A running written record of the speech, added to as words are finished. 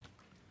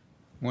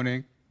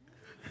Morning.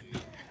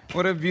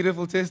 What a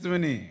beautiful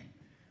testimony.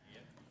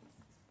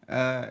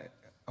 Am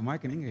I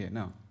getting here?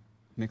 No.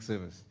 Next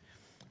service.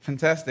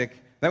 Fantastic.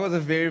 That was a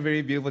very,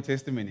 very beautiful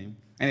testimony.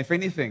 And if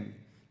anything,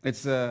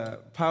 it's a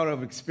power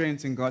of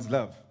experiencing God's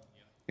love.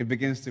 It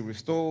begins to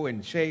restore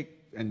and shake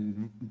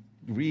and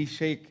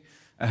reshake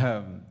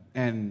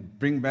and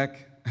bring back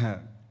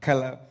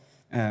color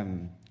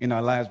in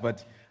our lives.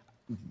 But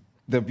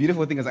the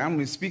beautiful thing is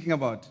I'm speaking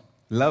about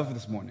love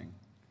this morning.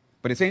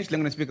 But essentially, I'm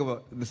going to speak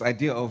about this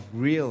idea of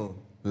real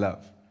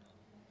love.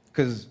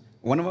 Because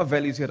one of our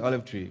values here at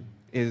Olive Tree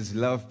is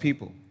love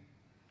people.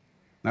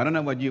 Now, I don't know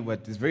about you,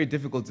 but it's very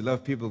difficult to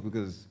love people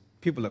because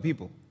people are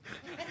people.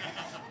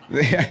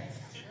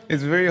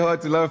 It's very hard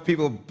to love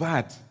people,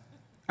 but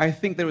I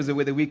think there is a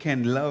way that we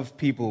can love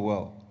people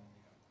well.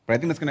 But I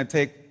think that's going to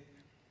take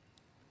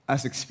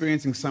us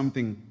experiencing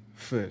something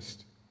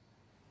first.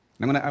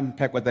 And I'm going to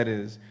unpack what that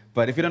is.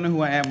 But if you don't know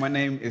who I am, my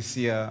name is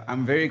Sia.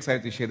 I'm very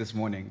excited to share this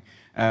morning.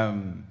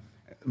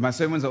 My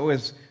sermons are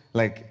always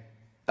like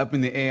up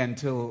in the air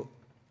until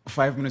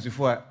 5 minutes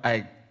before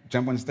I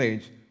jump on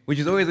stage, which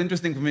is always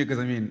interesting for me because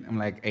I'm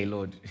like, hey,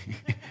 Lord,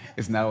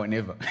 it's now or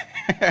never.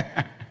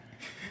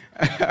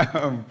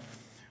 But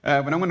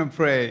I'm going to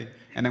pray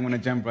and I'm going to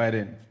jump right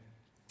in.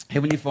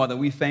 Heavenly Father,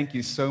 we thank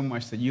you so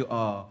much that you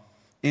are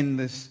in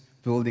this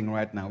building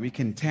right now. We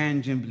can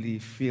tangibly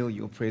feel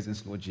your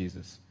presence, Lord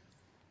Jesus.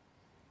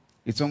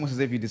 It's almost as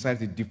if you decided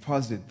to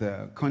deposit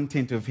the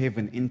content of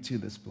heaven into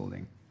this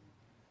building.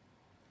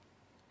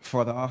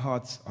 Father, our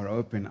hearts are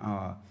open,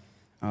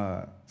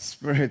 our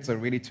spirits are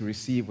ready to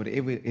receive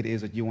whatever it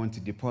is that you want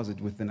to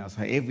deposit within us,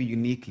 however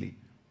uniquely,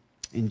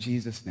 in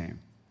Jesus' name.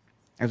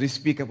 As we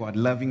speak about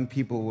loving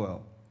people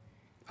well,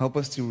 help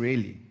us to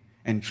really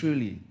and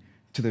truly,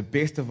 to the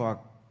best of our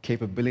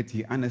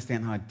capability,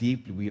 understand how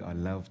deeply we are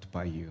loved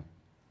by you.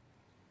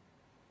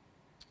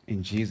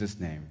 In Jesus'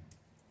 name,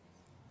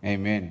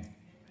 amen.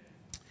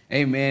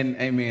 Amen,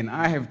 amen.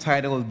 I have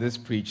titled this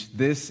preach,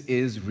 This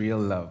is Real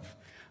Love.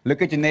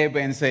 Look at your neighbor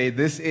and say,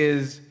 this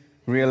is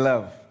real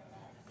love.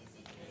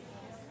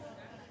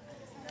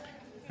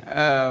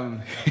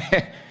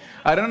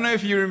 I don't know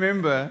if you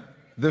remember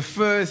the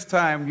first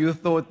time you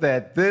thought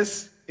that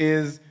this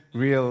is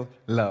real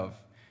love.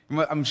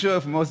 I'm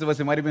sure for most of us,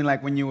 it might have been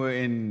like when you were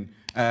in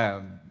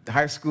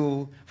high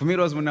school. For me, it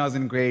was when I was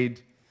in grade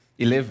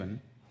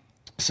 11.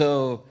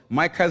 So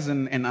my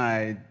cousin and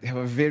I have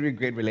a very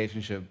great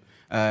relationship.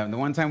 The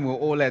one time we were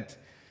all at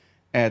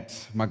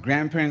my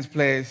grandparents'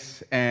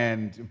 place,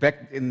 and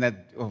back in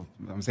that,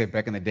 I'm saying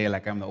back in the day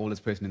like I'm the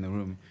oldest person in the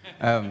room.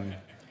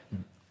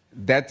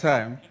 That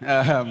time,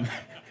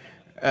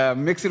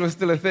 Mix-It was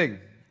still a thing.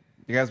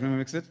 You guys remember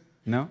Mix-It?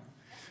 No?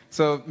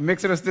 So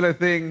Mix-It was still a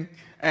thing,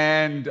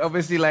 and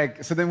obviously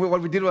so then what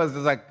we did was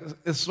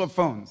let's swap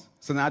phones.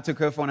 So then I took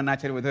her phone and I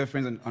chatted with her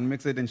friends on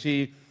Mix-It, and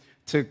she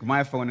took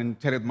my phone and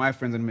chatted with my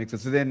friends on Mix-It.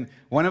 So then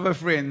one of her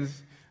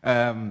friends,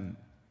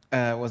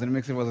 was in a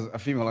Mix-It, was a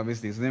female,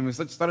 obviously. So then we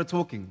started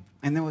talking,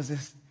 and there was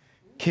this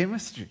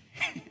chemistry.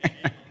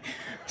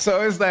 So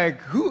it's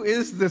like, who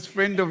is this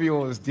friend of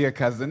yours, dear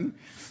cousin?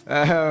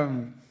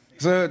 The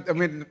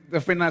friend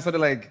and I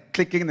started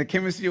clicking. The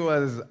chemistry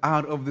was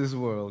out of this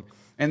world.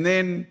 And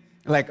then,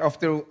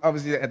 after,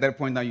 obviously, at that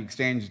point now you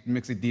exchanged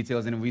Mix-It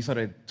details, and we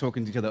started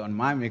talking to each other on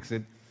my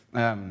Mix-It.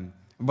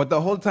 But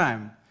the whole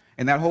time,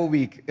 and that whole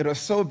week, it was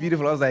so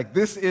beautiful. I was like,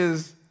 this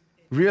is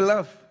real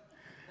love.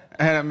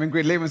 And I'm in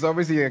grade 11, so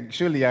obviously,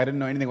 surely I didn't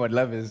know anything what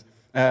love is.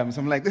 So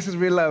I'm like, this is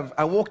real love.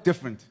 I walk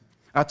different.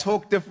 I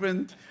talk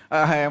different.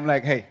 I'm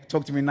like, hey,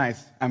 talk to me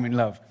nice. I'm in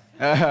love.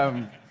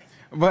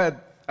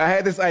 But I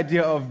had this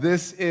idea of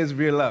this is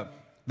real love.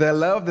 The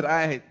love that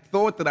I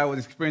thought that I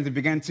was experiencing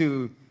began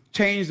to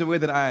change the way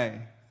that I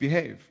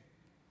behave.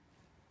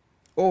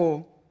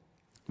 Or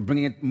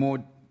bringing it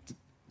more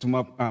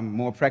to a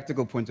more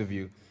practical point of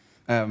view.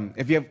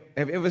 Have you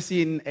ever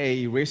seen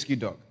a rescue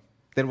dog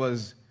that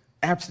was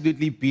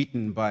absolutely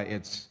beaten by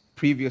its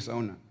previous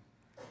owner?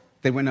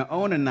 That when an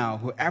owner now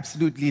who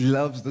absolutely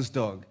loves this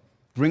dog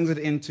brings it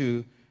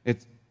into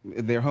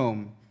their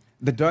home,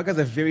 the dog has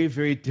a very,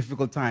 very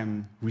difficult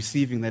time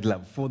receiving that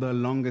love for the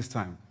longest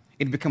time.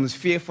 It becomes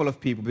fearful of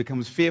people,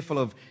 becomes fearful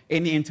of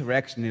any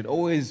interaction. It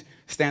always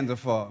stands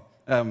afar.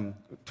 Funny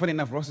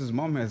enough, Ross's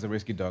mom has a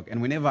rescue dog,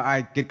 and whenever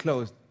I get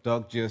close,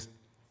 dog just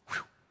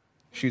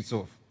shoots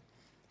off.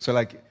 So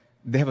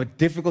they have a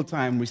difficult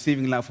time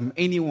receiving love from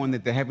anyone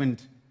that they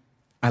haven't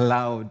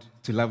allowed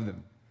to love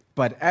them.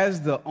 But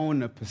as the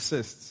owner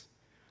persists,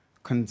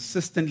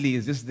 consistently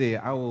is just there,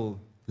 I will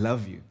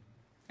love you.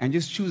 And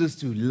just chooses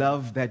to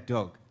love that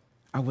dog.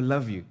 I will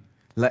love you.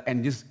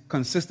 And just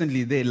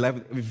consistently there,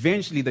 love.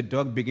 Eventually the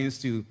dog begins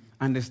to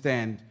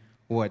understand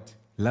what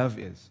love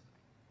is,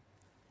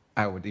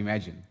 I would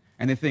imagine.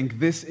 And they think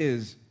this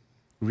is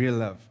real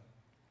love.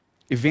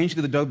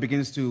 Eventually the dog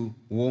begins to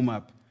warm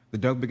up. The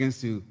dog begins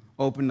to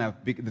open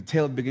up. The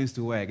tail begins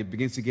to wag. It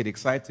begins to get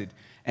excited.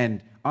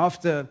 And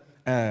after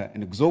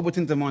an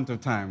exorbitant amount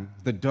of time,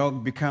 the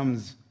dog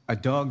becomes a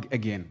dog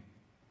again.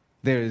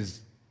 There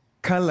is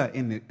color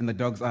in the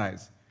dog's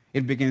eyes.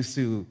 It begins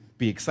to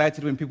be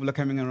excited when people are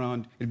coming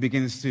around. It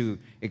begins to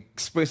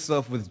express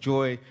itself with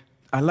joy.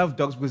 I love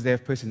dogs because they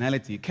have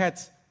personality.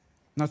 Cats,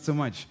 not so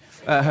much.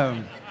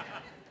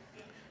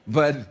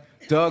 But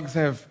dogs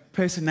have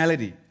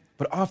personality.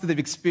 But after they've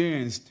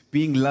experienced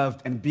being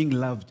loved and being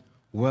loved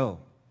well,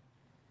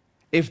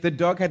 if the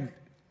dog had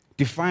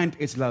defined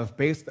its love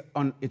based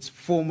on its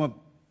former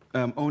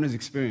owner's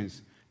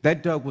experience,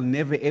 that dog will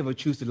never ever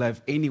choose to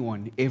love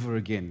anyone ever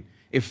again.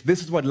 If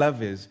this is what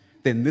love is,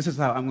 then this is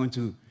how I'm going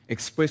to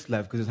express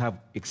love because it's how I've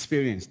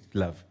experienced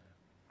love.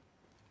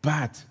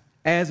 But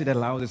as it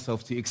allows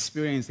itself to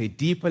experience a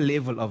deeper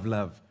level of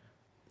love,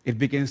 it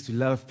begins to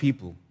love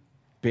people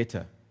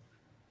better.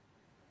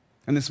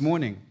 And this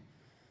morning,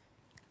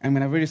 I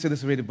mean, I've already said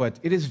this already, but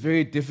it is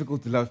very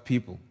difficult to love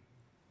people.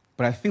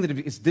 But I think that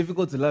it's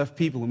difficult to love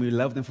people when we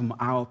love them from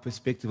our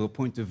perspective or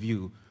point of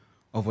view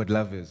of what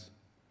love is.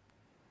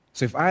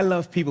 So if I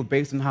love people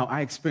based on how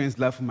I experienced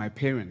love from my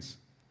parents,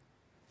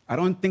 I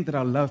don't think that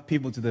I'll love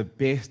people to the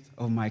best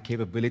of my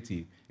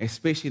capability,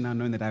 especially now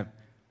knowing that I have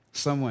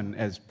someone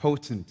as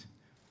potent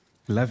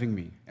loving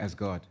me as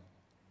God.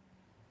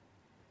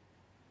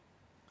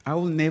 I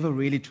will never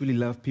really truly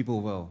love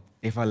people well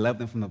if I love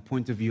them from the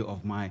point of view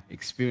of my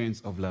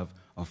experience of love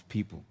of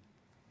people.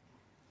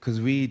 Because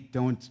we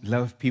don't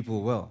love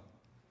people well.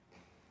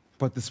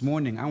 But this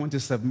morning, I want to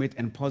submit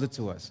and posit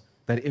to us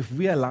that if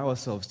we allow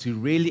ourselves to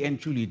really and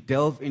truly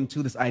delve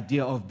into this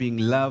idea of being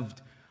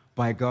loved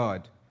by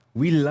God,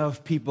 we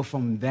love people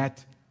from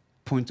that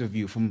point of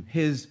view, from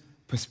His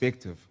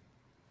perspective.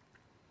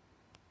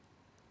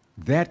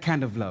 That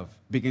kind of love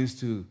begins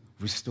to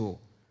restore.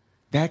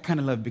 That kind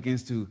of love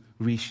begins to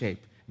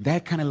reshape.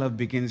 That kind of love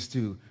begins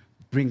to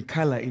bring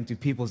color into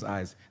people's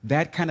eyes.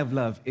 That kind of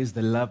love is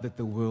the love that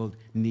the world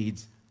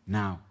needs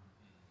now.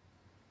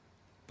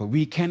 But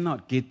we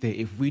cannot get there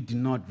if we do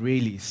not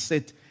really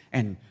sit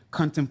and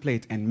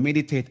contemplate and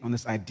meditate on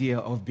this idea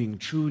of being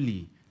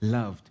truly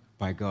loved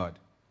by God.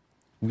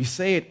 We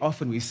say it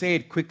often, we say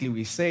it quickly,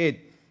 we say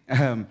it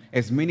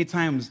as many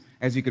times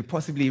as you could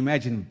possibly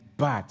imagine,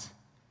 but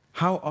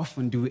how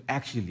often do we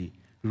actually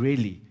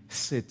really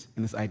sit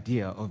in this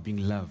idea of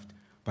being loved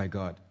by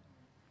God?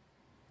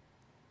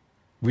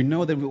 We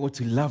know that we ought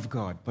to love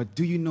God, but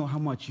do you know how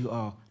much you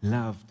are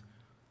loved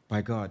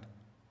by God?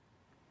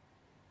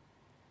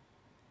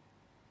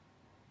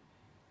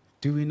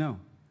 Do we know?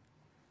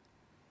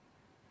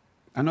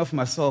 I know for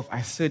myself,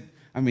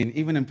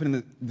 even in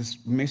putting this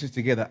message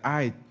together,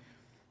 I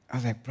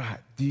was like, bruh,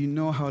 do you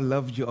know how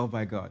loved you are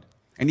by God?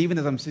 And even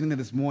as I'm sitting there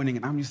this morning,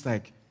 and I'm just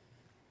like,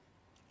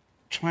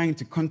 trying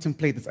to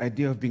contemplate this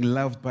idea of being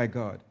loved by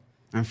God,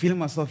 I'm feeling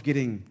myself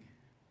getting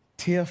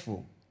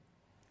tearful.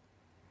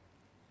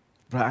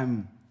 But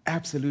I'm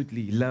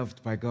absolutely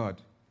loved by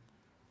God.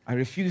 I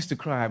refuse to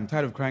cry. I'm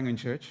tired of crying in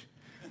church.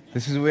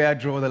 This is where I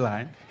draw the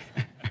line.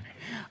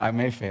 I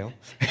may fail.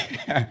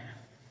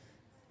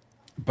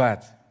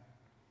 But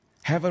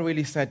have I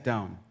really sat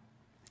down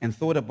and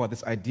thought about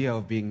this idea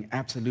of being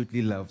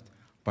absolutely loved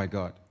by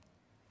God?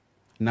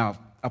 Now,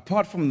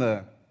 apart from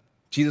the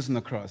Jesus on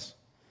the cross,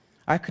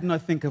 I could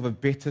not think of a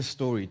better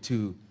story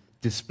to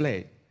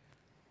display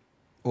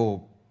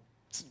or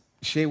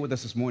share with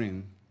us this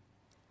morning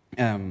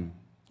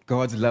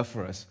God's love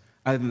for us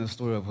other than the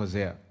story of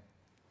Hosea.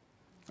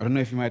 I don't know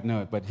if you might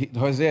know it, but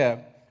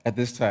Hosea at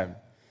this time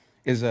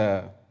is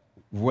a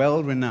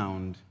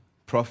well-renowned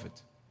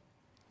prophet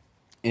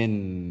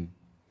in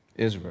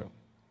Israel.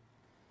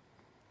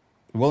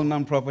 A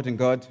well-known prophet, and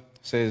God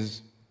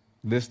says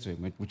this to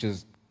him, which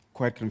is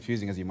quite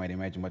confusing as you might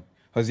imagine, but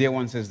Hosea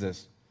 1 says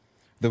this: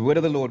 "The word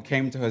of the Lord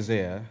came to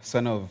Hosea,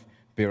 son of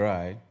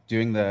Beeri,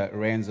 during the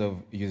reigns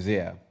of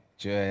Uzziah,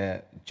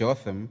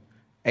 Jotham,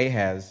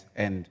 Ahaz,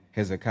 and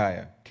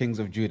Hezekiah, kings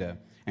of Judah,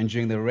 and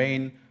during the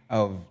reign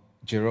of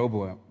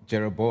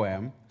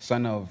Jeroboam,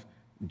 son of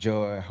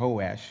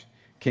Jehoash,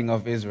 king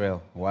of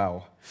Israel."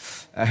 Wow.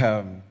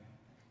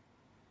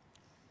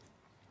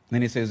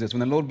 Then he says this: "When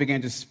the Lord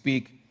began to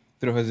speak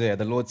through Hosea,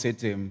 the Lord said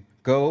to him,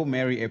 'Go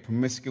marry a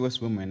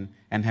promiscuous woman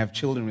and have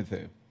children with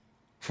her.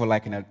 For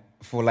like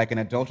an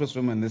adulterous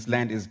woman, this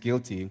land is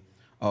guilty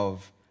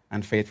of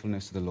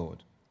unfaithfulness to the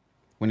Lord.'"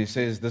 When he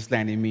says this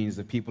land, he means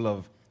the people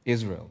of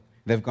Israel.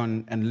 They've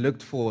gone and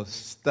looked for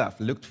stuff,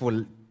 looked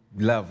for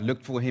love,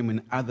 looked for him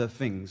in other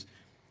things,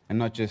 and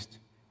not just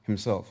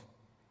himself.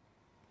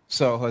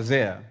 So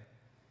Hosea,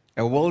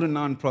 a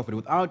world-renowned prophet,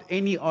 without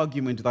any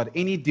argument, without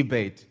any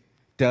debate,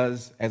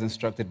 does as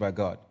instructed by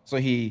God. So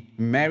he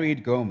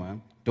married Gomer,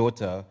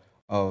 daughter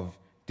of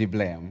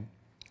Diblaim,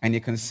 and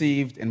he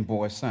conceived and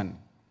bore a son.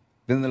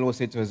 Then the Lord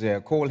said to Hosea,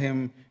 "Call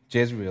him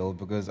Jezreel,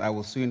 because I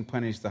will soon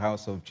punish the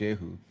house of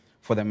Jehu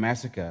for the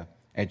massacre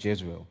at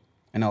Jezreel,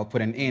 and I'll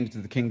put an end to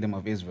the kingdom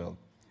of Israel.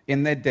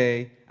 In that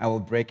day, I will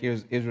break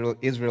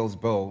Israel's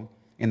bow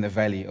in the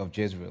valley of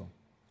Jezreel."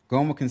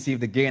 Gomer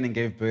conceived again and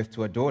gave birth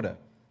to a daughter.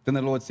 Then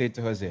the Lord said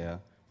to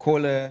Hosea,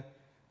 "Call her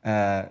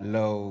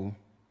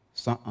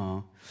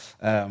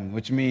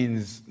which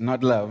means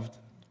not loved,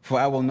 for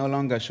I will no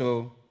longer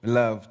show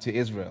love to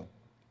Israel,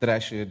 that I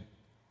should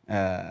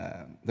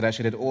that I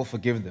should at all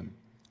forgive them.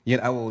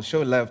 Yet I will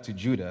show love to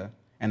Judah,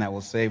 and I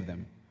will save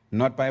them,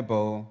 not by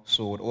bow,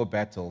 sword, or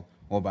battle,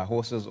 or by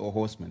horses or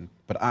horsemen,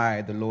 but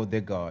I, the Lord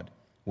their God,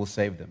 will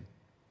save them.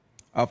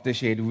 After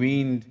she had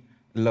weaned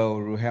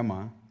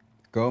Lo-ruhamah,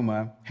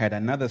 Gomer had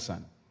another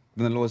son.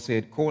 Then the Lord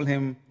said, call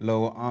him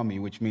Lo-ami,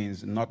 which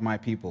means not my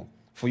people,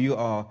 for you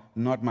are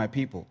not my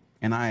people,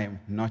 and I am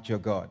not your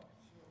God.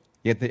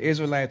 Yet the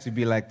Israelites would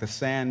be like the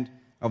sand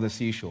of the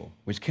seashore,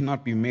 which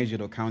cannot be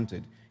measured or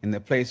counted, in the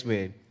place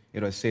where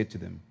it was said to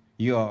them,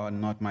 you are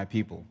not my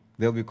people.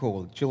 They'll be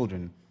called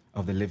children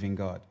of the living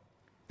God.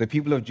 The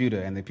people of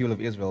Judah and the people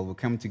of Israel will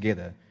come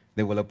together.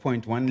 They will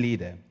appoint one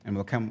leader and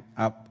will come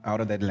up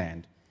out of that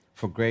land,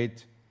 for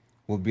great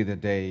will be the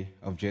day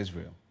of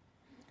Jezreel.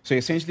 So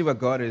essentially what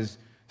God is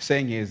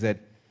saying here is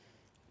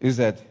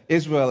that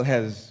Israel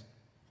has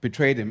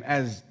betrayed him,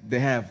 as they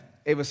have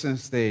ever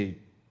since they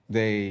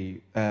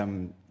get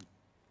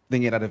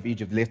out of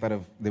Egypt,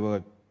 they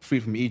were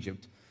freed from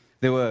Egypt.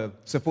 They were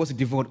supposed to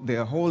devote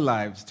their whole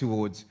lives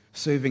towards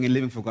serving and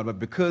living for God, but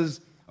because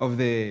of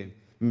their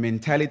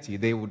mentality,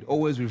 they would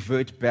always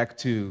revert back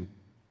to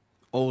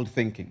old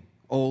thinking,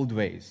 old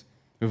ways,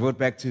 revert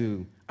back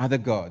to other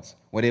gods,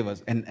 whatever.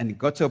 And it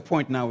got to a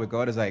point now where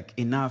God is like,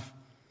 enough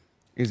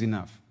is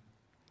enough.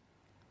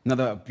 Now,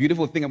 the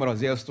beautiful thing about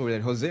Hosea's story is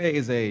that Hosea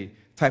is a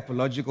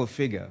typological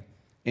figure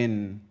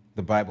in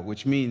the Bible,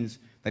 which means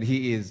that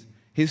his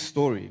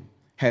story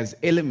has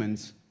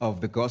elements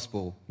of the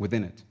gospel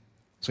within it.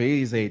 So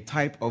he is a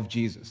type of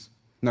Jesus.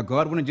 Now,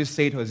 God wouldn't just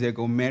say to Hosea,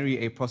 go marry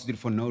a prostitute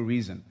for no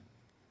reason.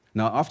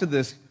 Now, after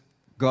this,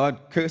 God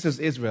curses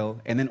Israel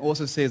and then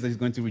also says that he's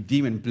going to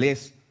redeem and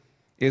bless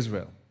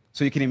Israel.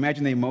 So you can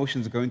imagine the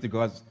emotions going through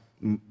God's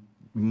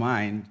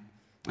mind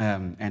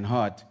and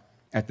heart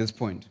at this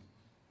point.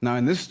 Now,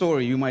 in this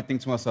story, you might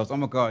think to yourselves, oh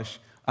my gosh,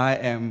 I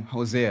am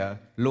Hosea.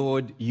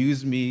 Lord,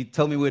 use me.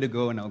 Tell me where to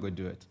go, and I'll go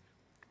do it.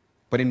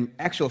 But in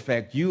actual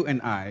fact, you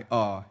and I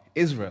are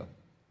Israel.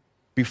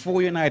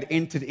 Before you and I had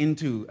entered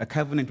into a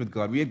covenant with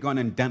God, we had gone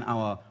and done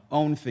our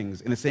own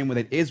things in the same way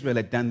that Israel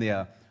had done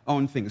their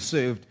own things,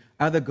 served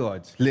other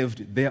gods,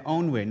 lived their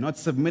own way, not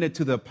submitted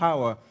to the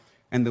power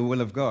and the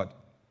will of God,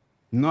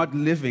 not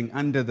living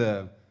under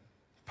the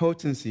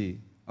potency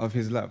of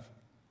his love.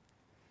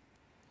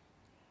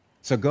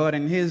 So God,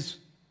 in his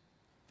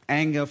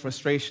anger,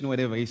 frustration,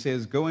 whatever, he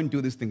says, go and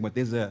do this thing, but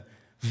there's a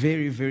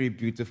very, very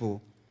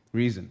beautiful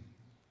reason.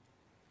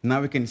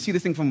 Now we can see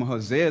this thing from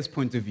Hosea's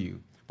point of view,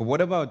 but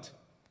what about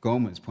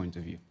Gomer's point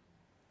of view?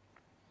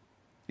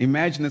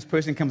 Imagine this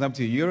person comes up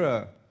to you, you're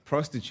a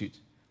prostitute,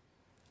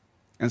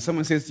 and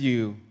someone says to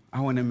you, I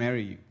want to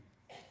marry you.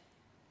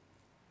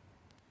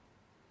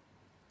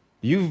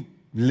 You've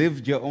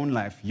lived your own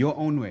life, your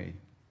own way,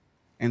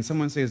 and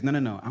someone says,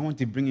 no, I want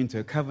to bring you into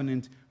a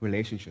covenant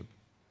relationship.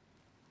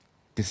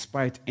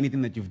 Despite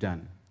anything that you've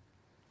done,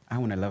 I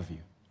want to love you.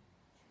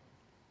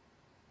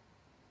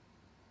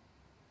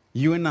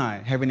 You and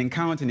I have an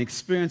encounter, an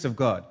experience of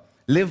God,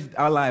 lived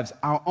our lives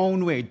our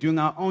own way, doing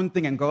our own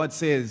thing, and God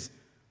says,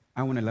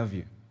 I want to love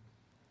you.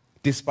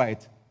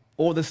 Despite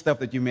all the stuff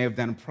that you may have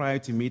done prior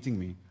to meeting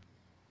me,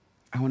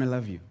 I want to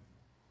love you.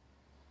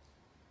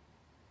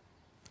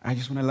 I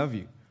just want to love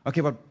you.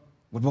 Okay, but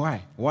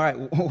why?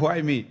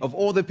 Why me? Of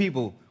all the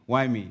people,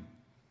 why me?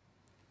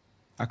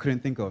 I couldn't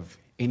think of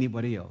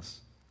anybody else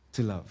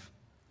to love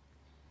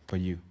but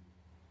you.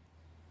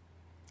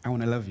 I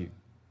want to love you.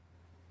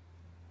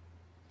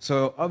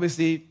 So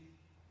obviously,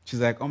 she's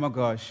like, oh my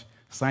gosh,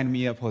 sign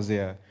me up,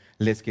 Hosea.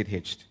 Let's get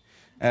hitched.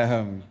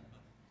 They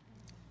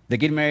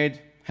get married,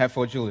 have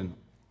 4 children.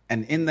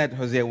 And in that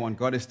Hosea 1,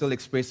 God is still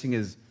expressing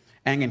his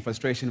anger and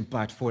frustration,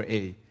 but for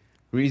a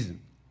reason.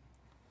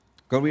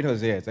 Go read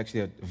Hosea. It's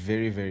actually a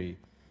very, very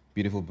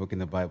beautiful book in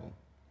the Bible.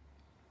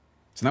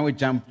 So now we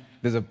jump.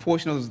 There's a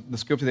portion of the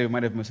scripture that we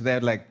might have missed. So they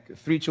had like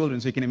 3 children.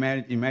 So you can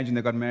imagine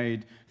they got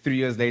married 3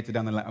 years later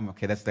down the line.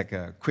 Okay, that's like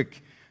a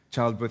quick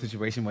childbirth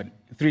situation. But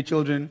 3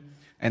 children.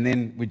 And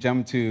then we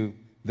jump to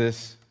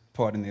this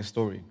part in their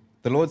story.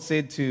 The Lord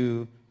said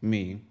to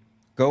me,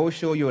 go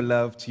show your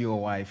love to your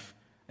wife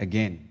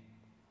again.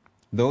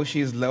 Though she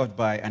is loved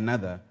by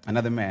another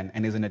man,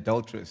 and is an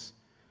adulteress,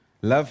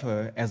 love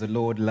her as the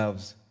Lord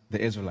loves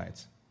the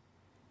Israelites.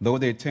 Though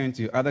they turn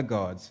to other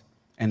gods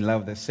and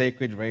love the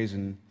sacred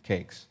raisin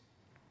cakes.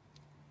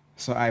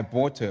 So I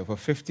bought her for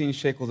 15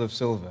 shekels of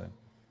silver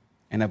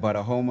and about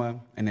a homer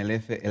and a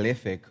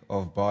lethek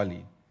of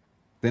barley.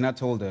 Then I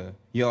told her,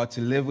 you are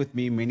to live with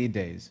me many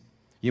days.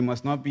 You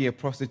must not be a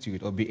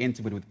prostitute or be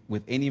intimate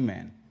with any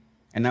man,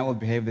 and I will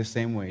behave the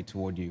same way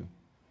toward you.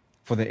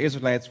 For the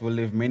Israelites will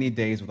live many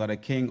days without a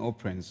king or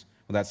prince,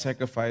 without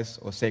sacrifice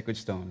or sacred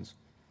stones,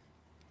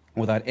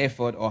 without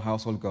ephod or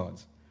household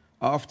gods.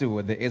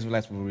 Afterward, the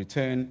Israelites will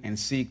return and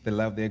seek the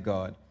love their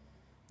God,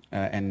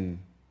 and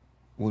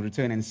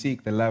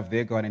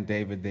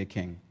David their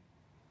king.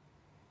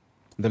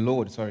 The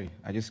Lord,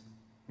 I just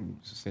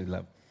said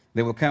love.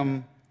 They will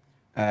come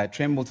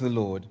tremble to the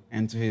Lord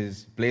and to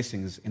his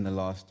blessings in the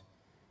last,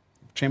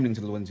 trembling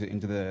to the Lord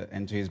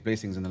and to his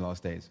blessings in the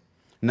last days.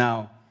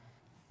 Now,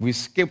 We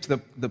skipped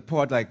the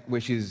part like where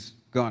she's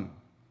gone.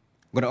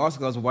 We're going to ask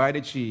ourselves, why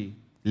did she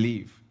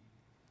leave?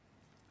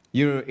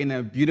 You're in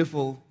a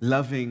beautiful,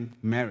 loving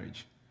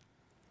marriage.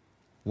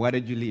 Why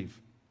did you leave?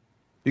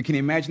 You can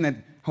imagine that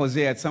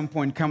Hosea at some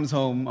point comes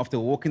home after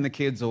walking the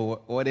kids or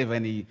whatever,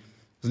 and he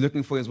is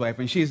looking for his wife,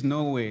 and she's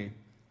nowhere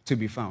to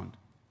be found.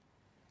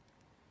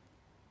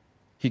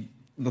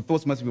 The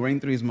thoughts must be running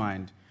through his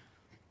mind.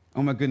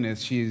 Oh my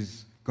goodness,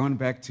 she's gone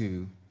back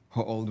to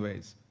her old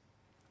ways.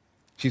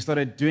 She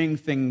started doing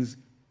things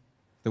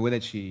the way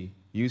that she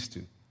used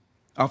to.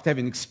 After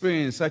having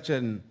experienced such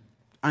an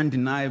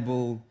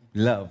undeniable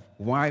love,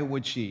 why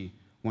would she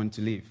want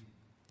to leave?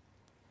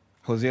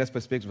 Hosea's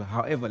perspective.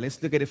 However,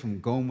 let's look at it from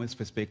Gomer's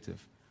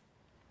perspective.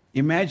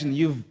 Imagine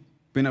you've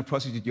been a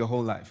prostitute your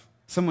whole life.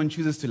 Someone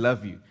chooses to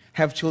love you,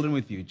 have children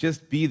with you,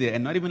 just be there,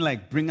 and not even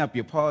like bring up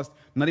your past,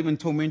 not even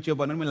torment you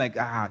about, not even like,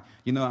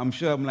 I'm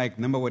sure I'm like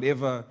number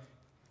whatever.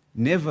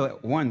 Never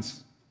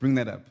once bring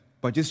that up,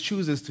 but just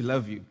chooses to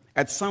love you.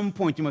 At some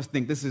point, you must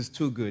think, this is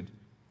too good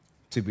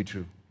to be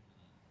true.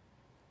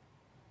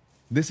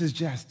 This is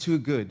just too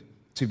good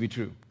to be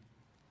true.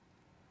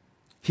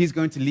 He's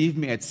going to leave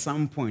me at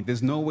some point.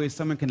 There's no way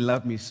someone can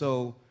love me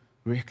so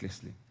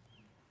recklessly.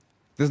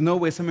 There's no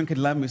way someone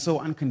can love me so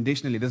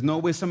unconditionally. There's no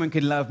way someone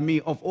can love me,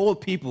 of all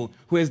people,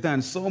 who has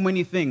done so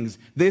many things.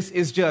 This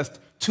is just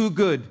too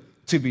good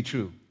to be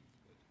true.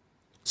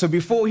 So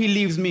before he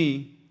leaves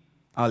me,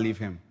 I'll leave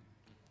him.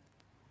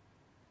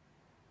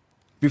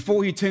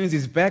 Before he turns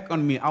his back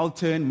on me, I'll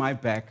turn my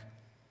back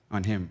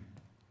on him.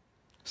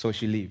 So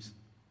she leaves.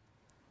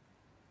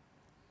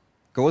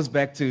 Goes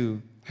back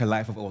to her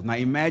life of old. Now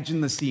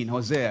imagine the scene.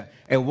 Hosea,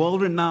 a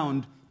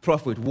world-renowned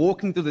prophet,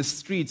 walking through the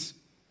streets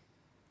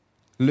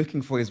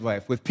looking for his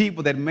wife, with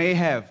people that may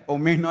have or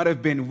may not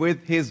have been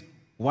with his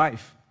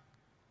wife.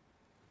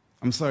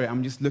 I'm sorry,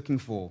 I'm just looking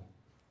for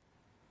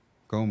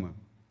Gomer.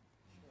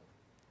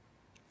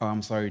 Oh,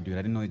 I'm sorry, dude. I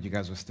didn't know that you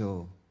guys were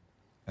still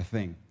a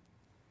thing.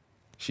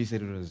 She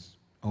said it was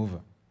over.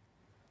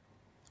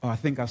 Oh, I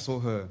think I saw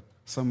her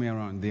somewhere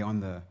around there on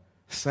the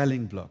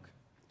selling block.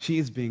 She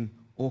is being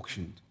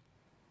auctioned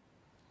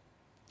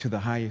to the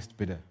highest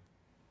bidder.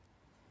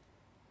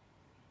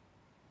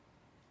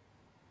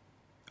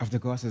 After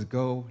God says,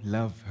 go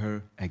love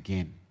her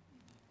again.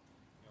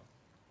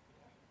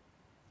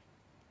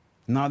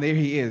 Now there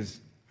he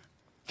is.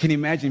 Can you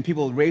imagine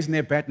people raising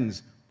their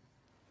batons?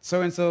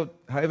 So-and-so,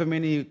 however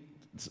many,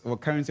 or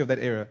currency of that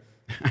era,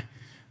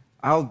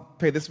 I'll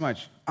pay this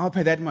much. I'll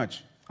pay that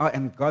much.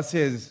 And God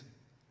says,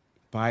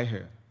 buy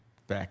her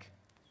back.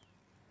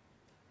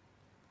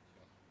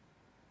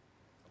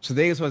 So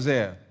there is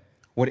Hosea.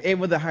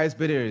 Whatever the highest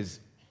bidder is,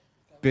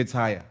 bids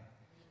higher.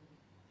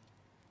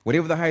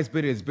 Whatever the highest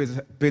bidder is,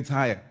 bids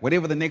higher.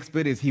 Whatever the next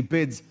bidder is, he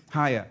bids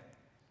higher.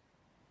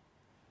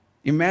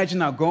 Imagine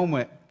now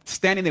Gomer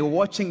standing there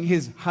watching her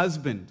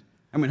husband,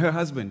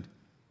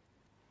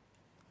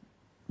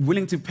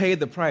 willing to pay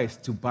the price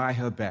to buy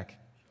her back.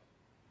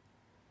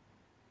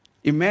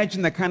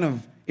 Imagine the kind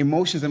of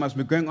emotions that must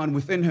be going on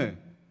within her.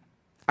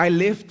 I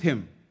left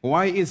him.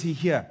 Why is he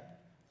here?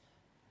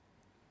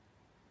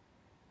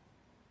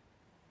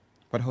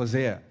 But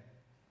Hosea,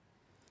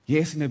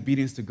 yes, in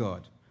obedience to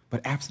God, but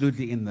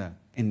absolutely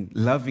in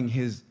loving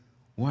his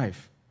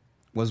wife,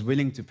 was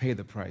willing to pay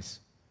the price.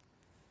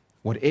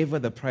 Whatever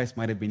the price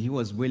might have been, he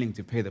was willing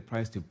to pay the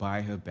price to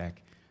buy her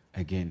back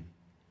again.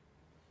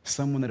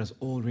 Someone that was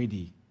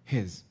already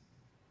his.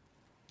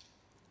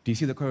 Do you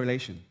see the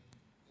correlation?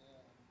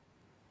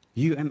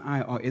 You and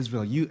I are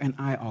Israel. You and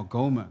I are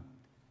Gomer.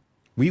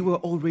 We were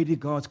already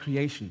God's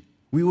creation.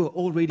 We were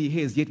already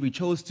his, yet we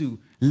chose to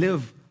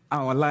live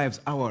our lives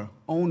our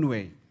own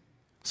way.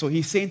 So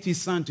he sent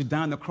his son to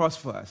die on the cross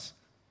for us.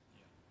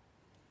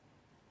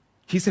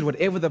 He said,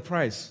 whatever the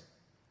price,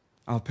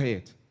 I'll pay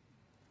it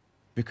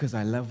because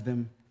I love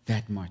them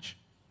that much.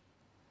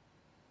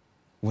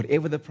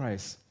 Whatever the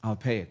price, I'll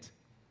pay it.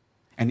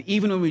 And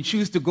even when we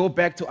choose to go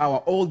back to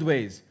our old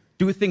ways,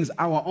 do things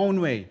our own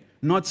way,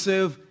 not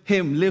serve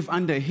him, live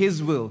under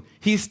his will,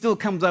 he still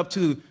comes up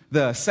to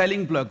the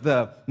selling block,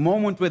 the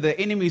moment where the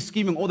enemy is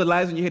screaming all the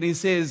lies in your head, and he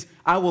says,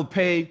 I will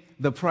pay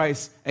the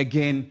price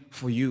again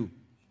for you.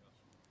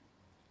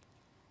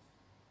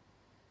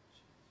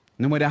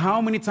 No matter how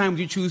many times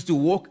you choose to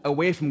walk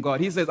away from God,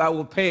 he says, I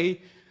will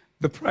pay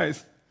the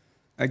price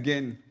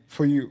again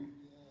for you.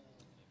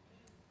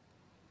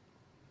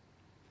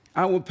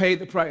 I will pay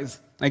the price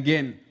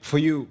again for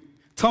you.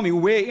 Tell me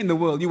where in the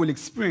world you will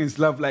experience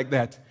love like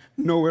that.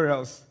 Nowhere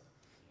else.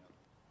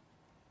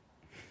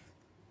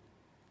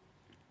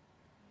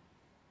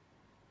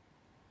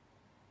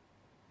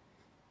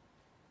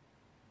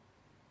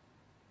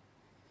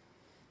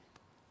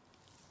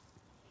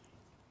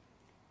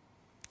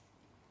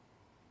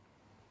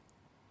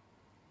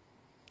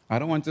 I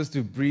don't want us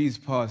to breeze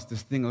past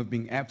this thing of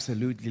being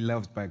absolutely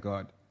loved by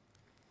God.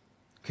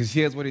 Because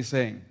here's what he's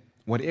saying.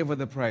 Whatever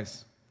the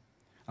price,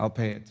 I'll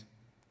pay it.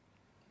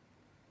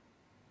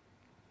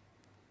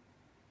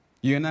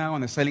 You're now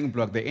on the selling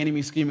block. The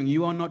enemy screaming,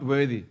 you are not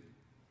worthy.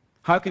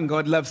 How can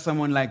God love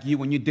someone like you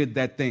when you did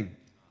that thing?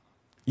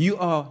 You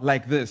are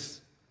like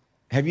this.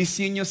 Have you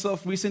seen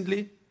yourself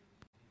recently?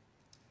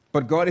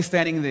 But God is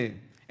standing there.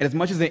 And as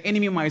much as the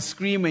enemy might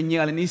scream and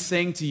yell, and he's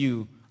saying to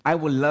you, I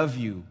will love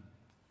you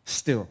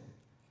still.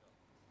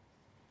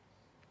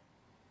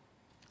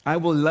 I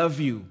will love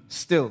you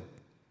still.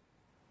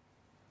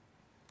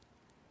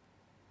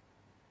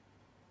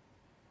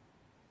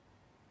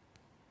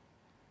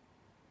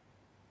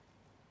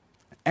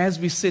 As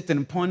we sit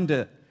and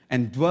ponder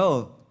and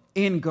dwell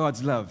in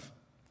God's love,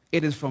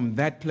 it is from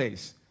that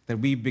place that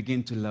we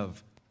begin to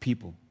love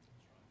people.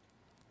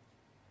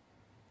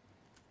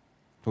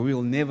 But we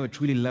will never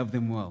truly love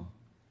them well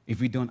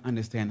if we don't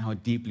understand how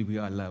deeply we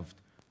are loved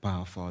by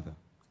our Father.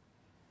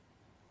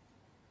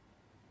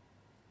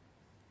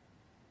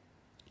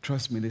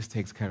 Trust me, this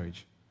takes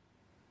courage.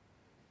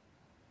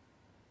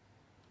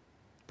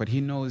 But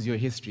He knows your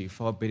history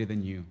far better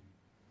than you.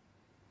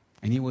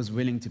 And He was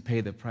willing to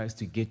pay the price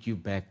to get you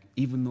back,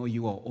 even though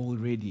you are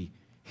already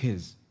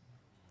His.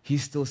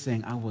 He's still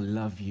saying, I will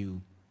love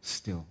you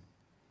still.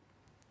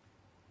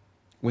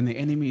 When the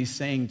enemy is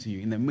saying to you,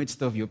 in the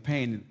midst of your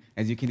pain,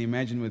 as you can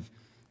imagine with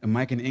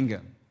Mike and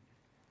Inga,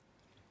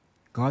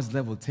 God's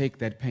love will take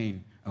that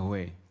pain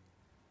away.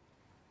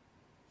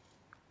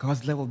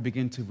 God's love will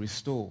begin to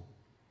restore.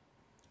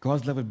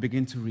 God's love will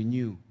begin to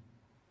renew.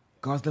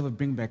 God's love will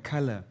bring back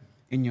color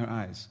in your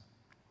eyes.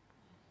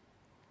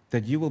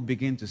 That you will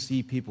begin to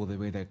see people the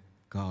way that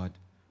God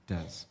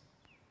does.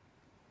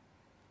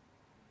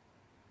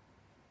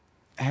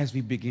 As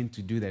we begin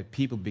to do that,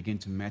 people begin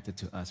to matter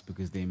to us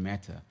because they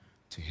matter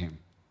to Him.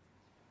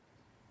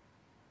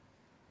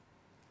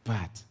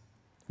 But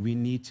we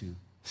need to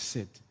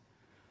sit,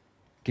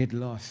 get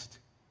lost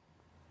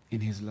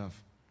in His love.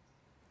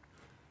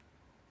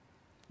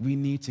 We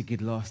need to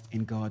get lost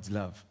in God's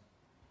love.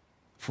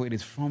 For it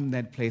is from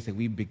that place that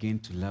we begin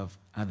to love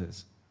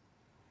others.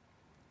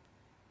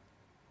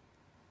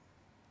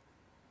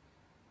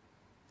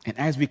 And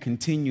as we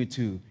continue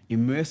to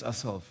immerse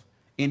ourselves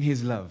in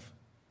His love,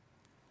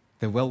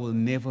 the well will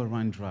never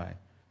run dry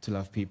to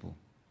love people.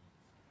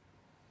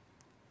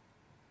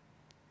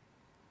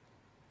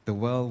 The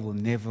well will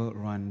never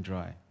run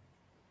dry.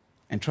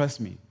 And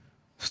trust me,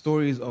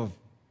 stories of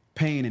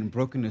pain and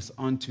brokenness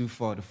aren't too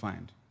far to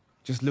find.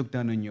 Just look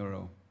down on your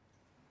row.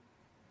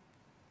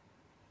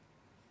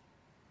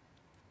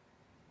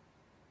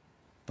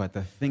 But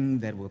the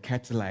thing that will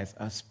catalyze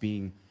us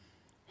being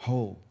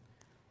whole,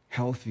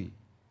 healthy,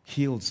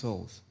 healed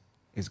souls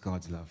is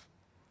God's love.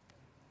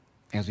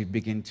 As we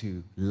begin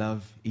to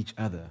love each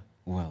other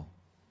well.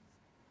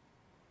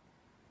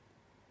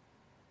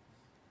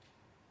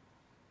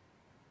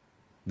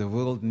 The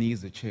world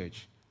needs the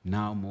church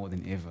now more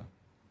than ever.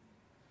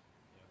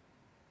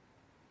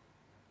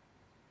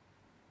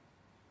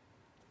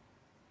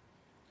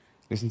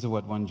 Listen to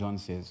what 1 John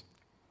says.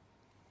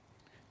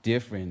 Dear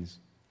friends,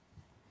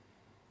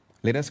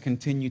 let us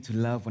continue to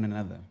love one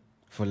another,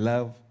 for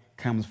love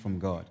comes from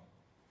God.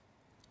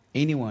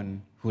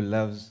 Anyone who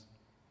loves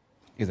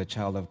is a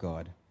child of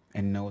God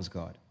and knows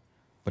God.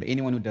 But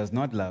anyone who does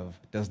not love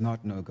does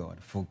not know God,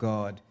 for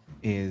God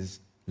is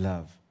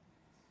love.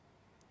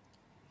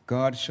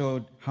 God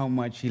showed how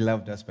much He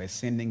loved us by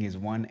sending His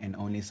one and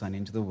only Son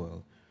into the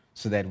world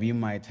so that we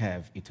might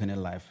have eternal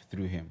life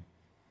through Him.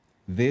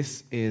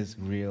 This is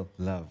real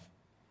love.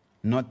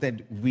 Not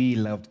that we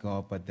loved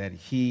God, but that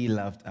He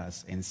loved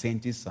us and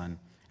sent His Son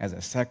as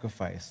a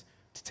sacrifice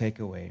to take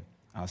away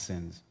our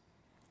sins.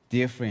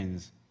 Dear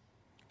friends,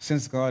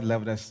 since God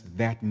loved us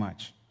that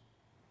much,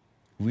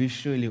 we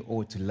surely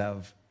ought to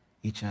love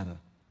each other.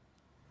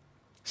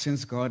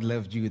 Since God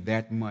loved you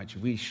that much,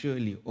 we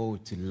surely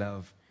ought to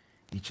love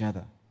each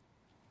other.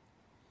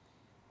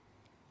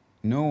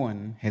 No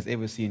one has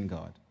ever seen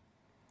God,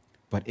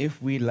 but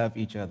if we love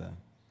each other,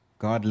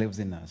 God lives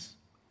in us.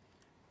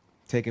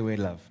 Take away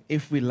love.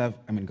 If we love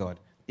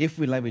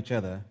each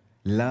other,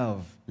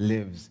 love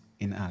lives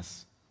in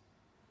us.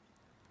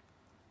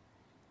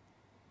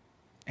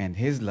 And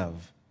His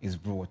love is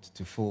brought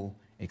to full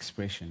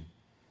expression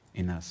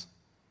in us.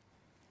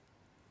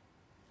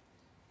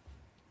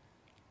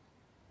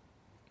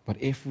 But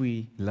if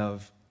we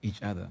love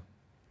each other,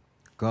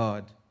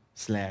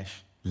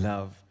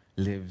 God/love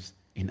lives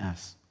in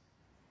us.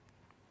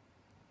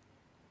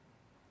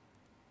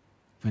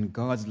 When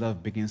God's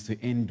love begins to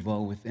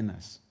indwell within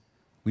us,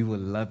 we will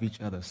love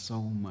each other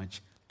so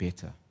much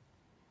better.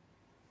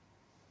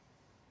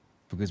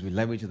 Because we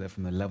love each other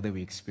from the love that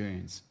we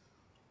experience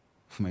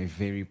from a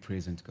very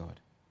present God.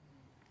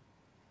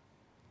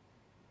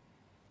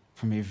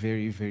 From a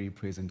very, very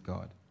present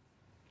God.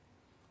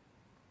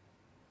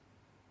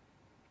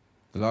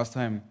 The last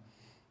time,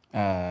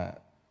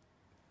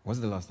 was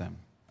it the last time?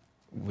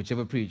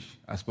 Whichever preach,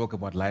 I spoke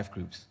about life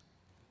groups.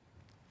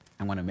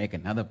 I want to make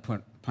another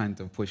punt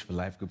of push for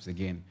life groups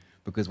again,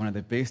 because one of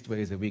the best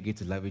ways that we get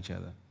to love each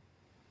other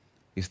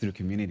is through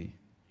community.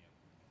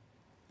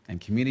 And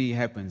community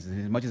happens,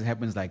 and as much as it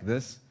happens like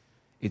this,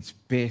 it's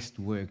best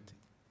worked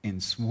in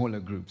smaller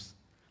groups.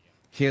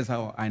 Here's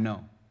how I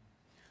know.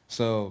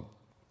 So,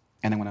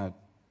 and I'm going to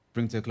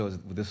bring to a close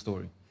with this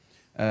story.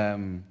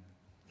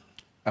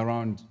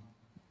 around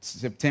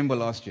September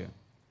last year.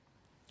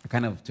 I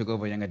kind of took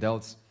over young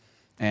adults,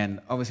 and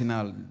obviously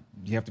now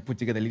you have to put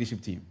together a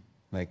leadership team.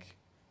 Like,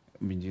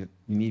 I mean, you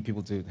need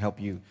people to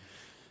help you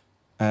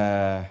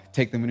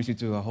take the ministry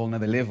to a whole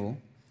nother level.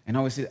 And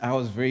obviously, I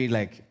was very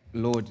like,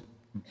 Lord,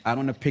 I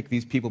don't want to pick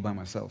these people by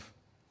myself.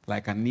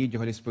 Like, I need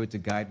your Holy Spirit to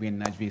guide me and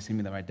nudge me, send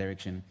me in the right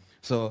direction.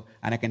 So,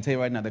 and I can tell you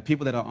right now, the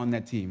people that are on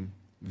that team,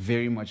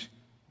 very much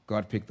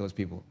God picked those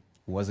people.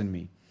 It wasn't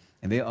me.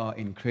 And they are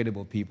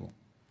incredible people.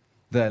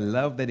 The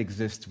love that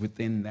exists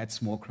within that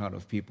small crowd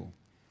of people.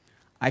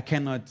 I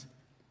cannot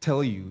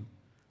tell you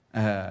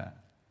where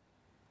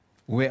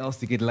else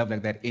to get love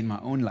like that in my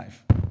own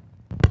life.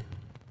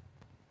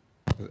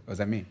 Was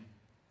that me?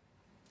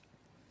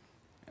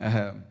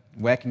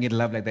 Where I can get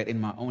love like that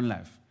in my own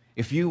life.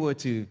 If you were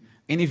to,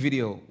 any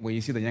video where you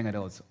see the young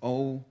adults,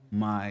 oh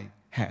my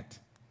hat.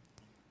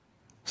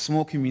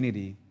 Small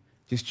community,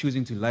 just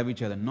choosing to love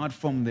each other, not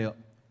from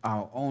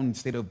our own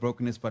state of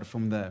brokenness, but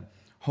from the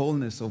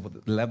wholeness of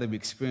the love that we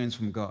experience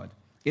from God.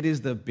 It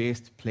is the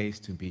best place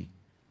to be.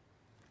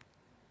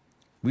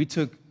 We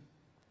took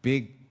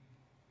big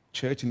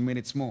church and made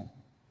it small.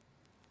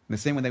 The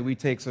same way that we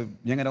take, so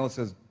young adults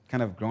has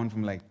kind of grown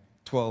from like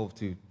 12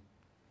 to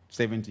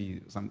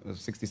 70,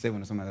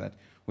 67 or something like that,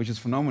 which is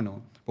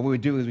phenomenal. But what we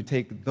do is we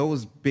take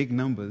those big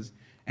numbers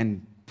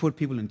and put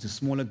people into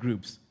smaller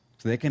groups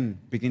so they can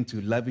begin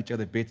to love each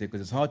other better,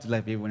 because it's hard to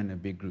love everyone in a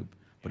big group.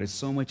 But it's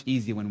so much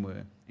easier when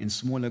we're in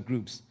smaller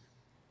groups.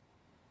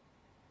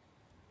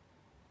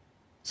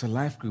 So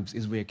life groups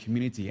is where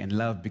community and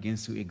love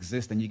begins to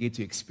exist, and you get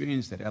to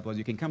experience that. Otherwise,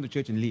 you can come to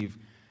church and leave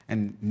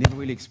and never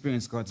really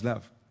experience God's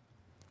love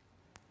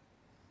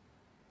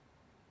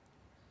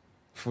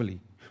fully.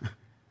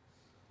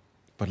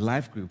 But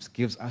life groups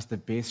gives us the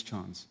best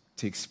chance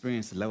to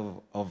experience the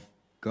love of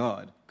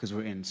God, because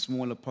we're in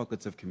smaller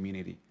pockets of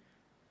community.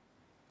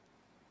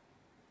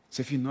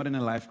 So if you're not in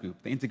a life group,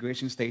 the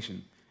integration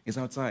station is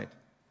outside.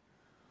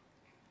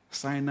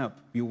 Sign up.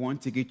 We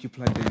want to get you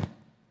plugged in.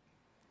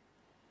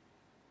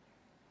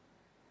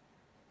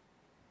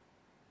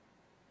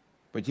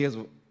 But here's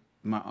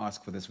my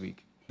ask for this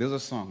week. There's a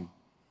song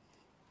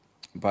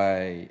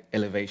by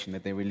Elevation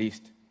that they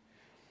released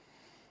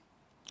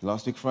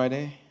last week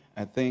Friday.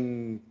 I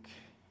think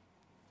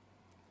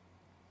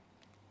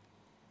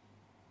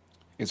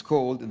it's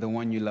called The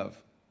One You Love.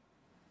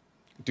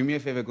 Do me a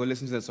favor, go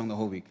listen to that song the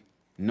whole week.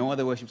 No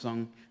other worship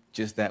song,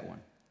 just that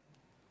one.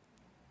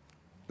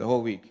 The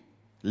whole week.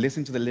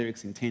 Listen to the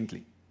lyrics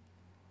intently.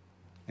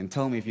 And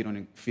tell me if you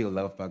don't feel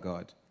loved by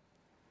God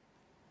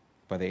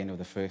by the end of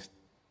the first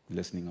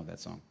listening of that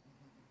song.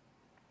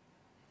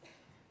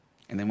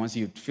 And then once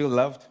you feel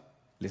loved,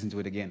 listen to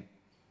it again.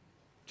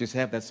 Just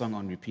have that song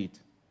on repeat.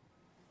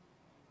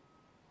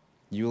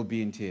 You will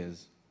be in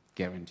tears,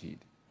 guaranteed.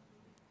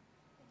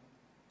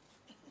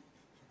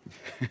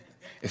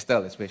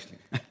 Estelle, especially.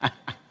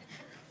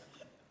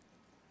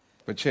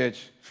 But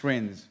church,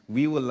 friends,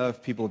 we will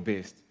love people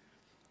best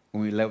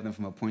when we love them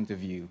from a point of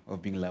view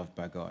of being loved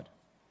by God.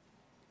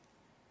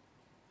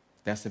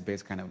 That's the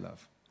best kind of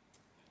love.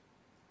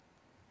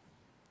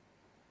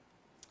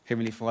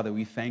 Heavenly Father,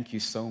 we thank you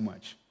so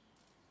much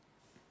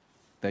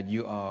that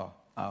you are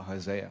our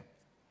Hosea.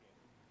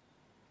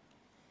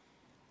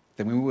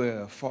 That when we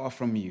were far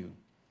from you,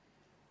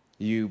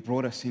 you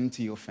brought us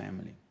into your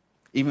family.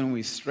 Even when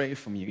we stray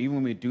from you, even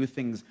when we do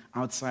things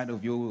outside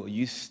of your will,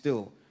 you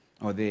still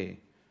are there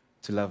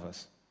to love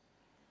us.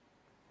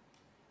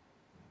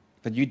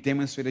 That you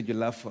demonstrated your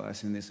love for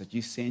us in this, that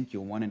you sent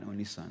your one and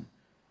only Son,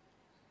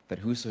 that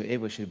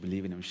whosoever should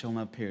believe in him shall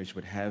not perish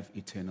but have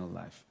eternal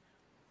life.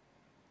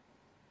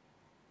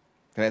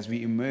 That as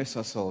we immerse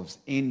ourselves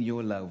in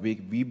your love,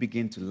 we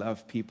begin to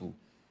love people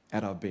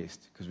at our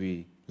best, because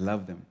we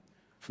love them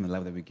from the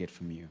love that we get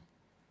from you.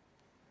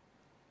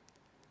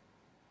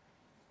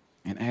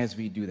 And as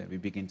we do that, we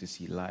begin to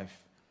see life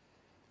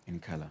in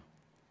color.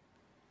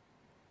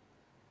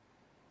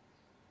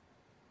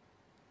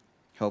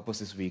 Help us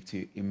this week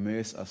to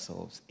immerse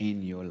ourselves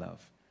in your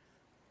love.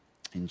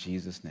 In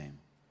Jesus' name.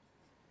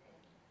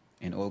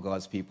 And all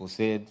God's people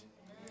said,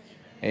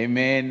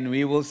 Amen.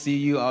 We will see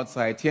you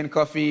outside. Tea and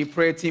coffee.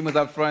 Prayer team is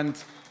up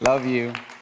front. Love you.